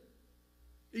said,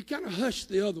 he kind of hushed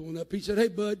the other one up. He said, hey,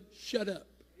 bud, shut up.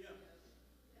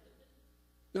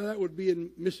 Now that would be in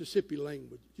Mississippi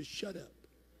language. Just shut up.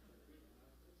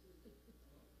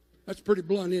 That's pretty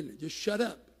blunt, isn't it? Just shut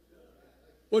up.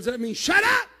 What does that mean? Shut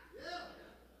up!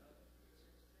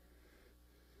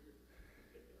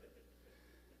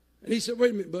 And he said,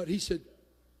 wait a minute, bud. He said,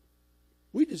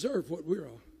 we deserve what we're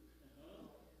on.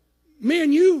 Me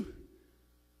and you,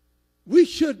 we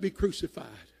should be crucified.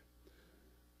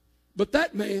 But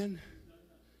that man,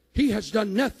 he has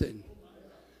done nothing.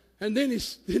 And then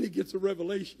he gets a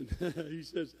revelation. He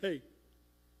says, hey,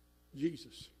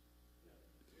 Jesus.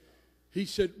 He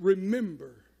said,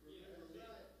 remember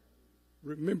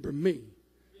me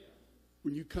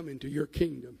when you come into your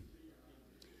kingdom.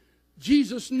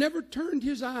 Jesus never turned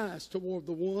his eyes toward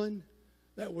the one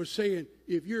that was saying,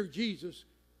 if you're Jesus,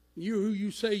 you who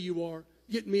you say you are,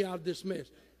 get me out of this mess.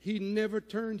 He never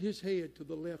turned his head to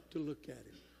the left to look at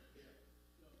him.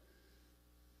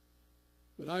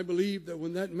 But I believe that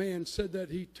when that man said that,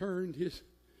 he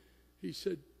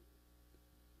said,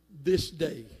 this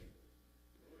day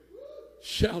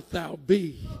shalt thou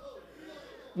be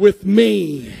with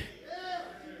me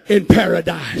in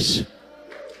paradise.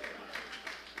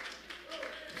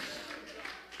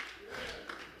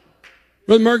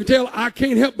 Brother Mercantile, I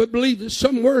can't help but believe that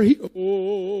somewhere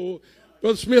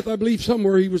Brother Smith, I believe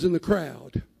somewhere he was in the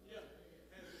crowd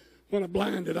when a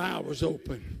blinded eye was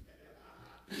open.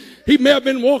 He may have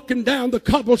been walking down the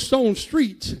cobblestone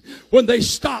streets when they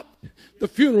stopped the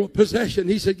funeral procession.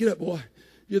 He said, get up, boy.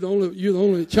 You're the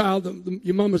only child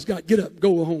your mama's got. Get up,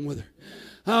 go home with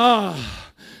her.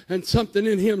 And something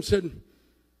in him said,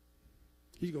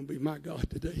 he's going to be my God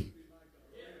today.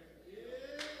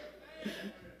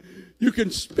 You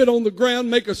can spit on the ground,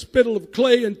 make a spittle of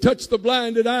clay, and touch the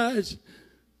blinded eyes.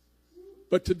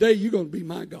 But today you're going to be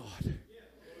my God.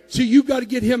 See, you got to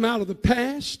get him out of the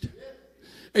past,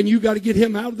 and you got to get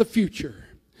him out of the future,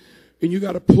 and you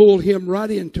got to pull him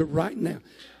right into right now.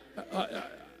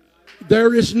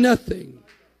 There is nothing.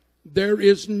 There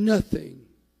is nothing.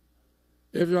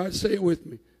 Everybody say it with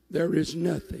me. There is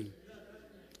nothing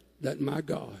that my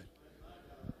God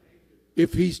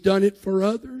If He's done it for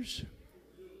others,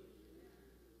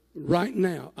 right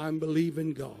now I'm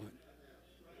believing God.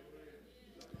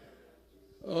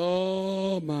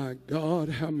 Oh my God,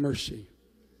 have mercy.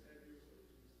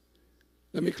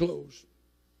 Let me close.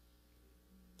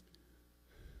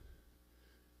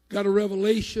 Got a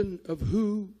revelation of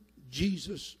who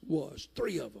Jesus was.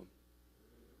 3 of them.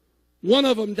 One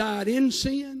of them died in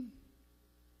sin.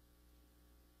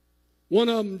 One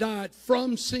of them died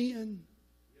from sin.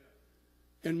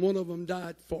 And one of them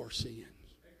died for sin.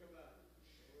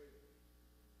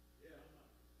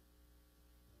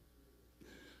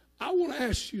 I want to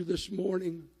ask you this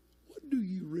morning, what do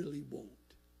you really want?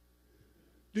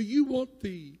 Do you want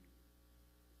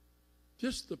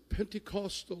just the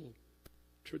Pentecostal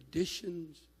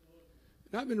traditions?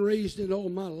 And I've been raised in all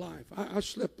my life. I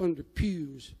slept under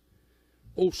pews,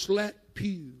 old slat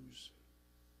pews.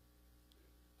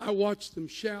 I watched them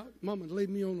shout. Mama laid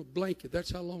me on a blanket.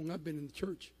 That's how long I've been in the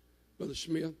church, Brother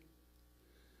Smith.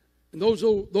 And those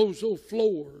old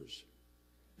floors,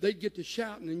 they'd get to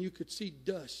shouting and you could see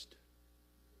dust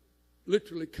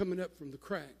literally coming up from the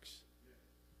cracks.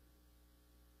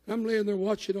 I'm laying there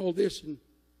watching all this, and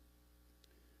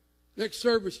next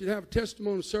service you'd have a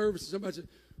testimony service and somebody said,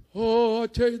 oh, I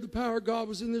tell you, the power of God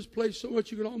was in this place so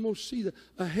much you could almost see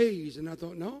a haze. And I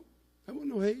thought, no, that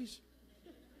wasn't no haze.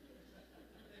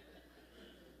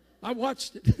 I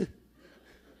watched it.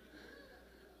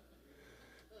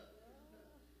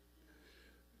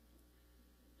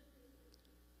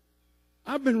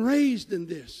 I've been raised in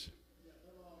this.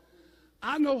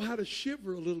 I know how to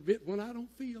shiver a little bit when I don't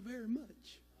feel very much.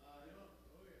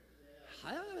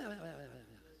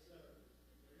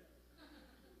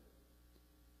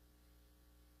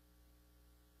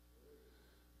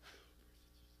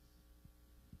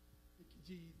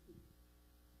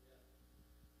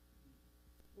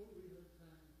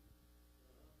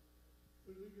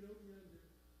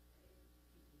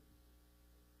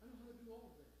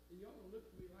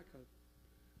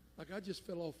 Like I just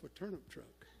fell off a turnip truck.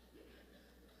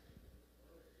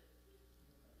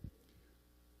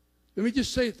 Let me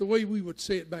just say it the way we would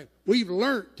say it back. We've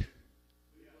learned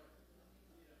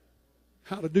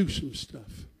how to do some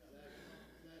stuff.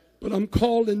 But I'm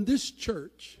calling this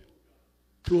church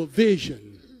to a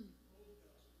vision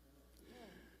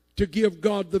to give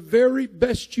God the very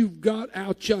best you've got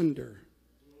out yonder.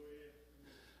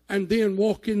 And then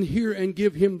walk in here and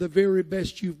give Him the very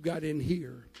best you've got in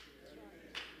here.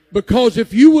 Because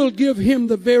if you will give Him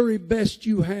the very best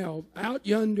you have out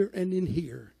yonder and in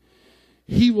here,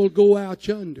 He will go out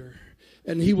yonder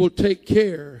and He will take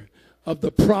care of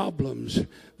the problems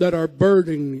that are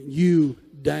burdening you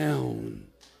down.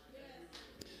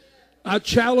 I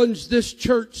challenge this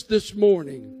church this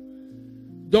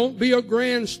morning. Don't be a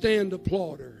grandstand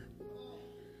applauder.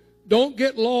 Don't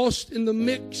get lost in the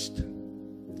mixed.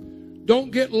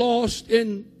 Don't get lost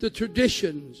in the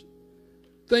traditions.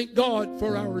 Thank God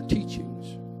for our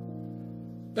teachings.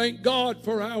 Thank God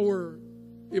for our,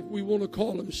 if we want to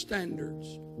call them,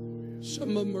 standards.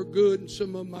 Some of them are good and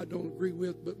some of them I don't agree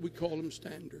with, but we call them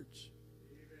standards.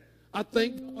 I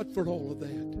thank God for all of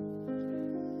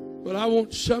that. But I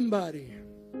want somebody,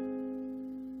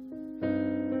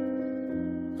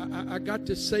 I got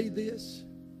to say this.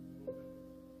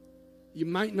 You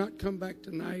might not come back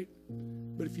tonight,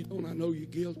 but if you don't, I know you're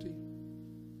guilty.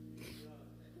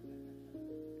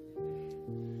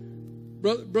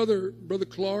 Brother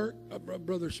Clark,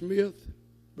 Brother Smith,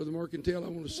 Brother Marcantel, I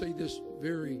want to say this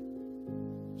very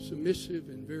submissive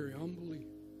and very humbly.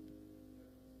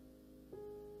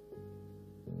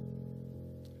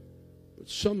 But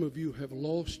some of you have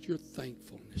lost your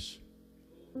thankfulness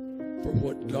for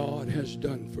what God has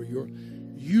done for you.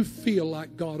 You feel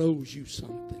like God owes you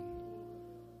something.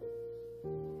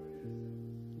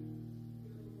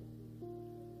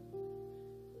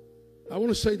 I want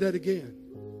to say that again.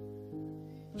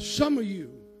 Some of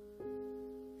you,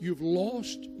 you've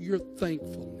lost your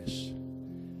thankfulness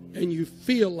and you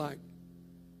feel like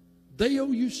they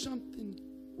owe you something.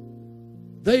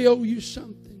 They owe you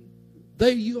something.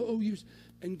 They owe you,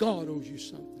 and God owes you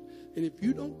something. And if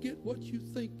you don't get what you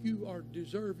think you are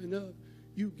deserving of,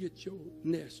 you get your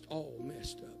nest all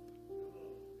messed up.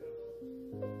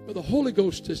 But the Holy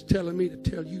Ghost is telling me to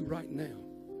tell you right now,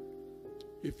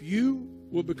 if you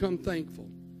will become thankful,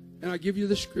 and I give you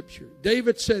the scripture.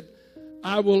 David said,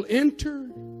 I will enter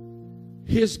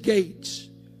His gates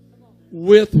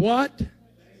with what?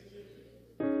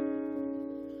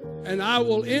 And I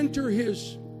will enter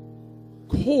His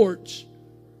courts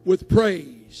with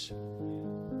praise.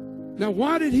 Now,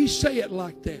 why did he say it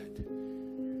like that?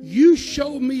 You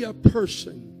show me a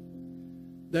person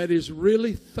that is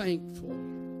really thankful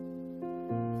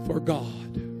for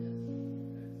God.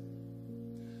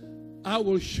 I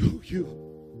will show you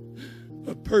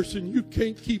a person you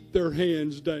can't keep their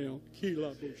hands down.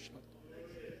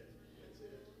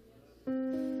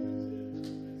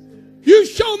 You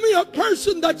show me a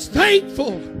person that's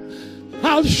thankful.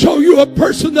 I'll show you a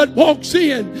person that walks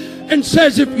in and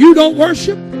says, if you don't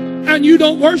worship, and you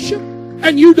don't worship,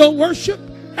 and you don't worship,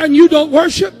 and you don't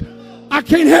worship, I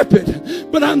can't help it.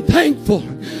 But I'm thankful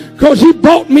because He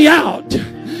brought me out.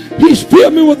 He's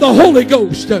filled me with the Holy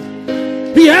Ghost.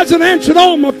 He hasn't answered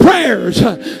all my prayers,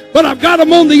 but I've got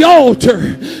them on the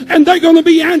altar, and they're going to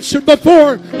be answered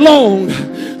before long.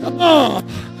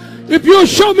 If you'll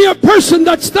show me a person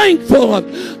that's thankful,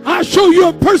 I'll show you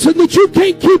a person that you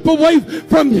can't keep away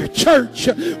from your church.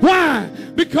 Why?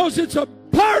 Because it's a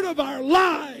part of our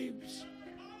lives.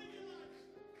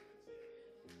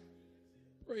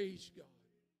 Praise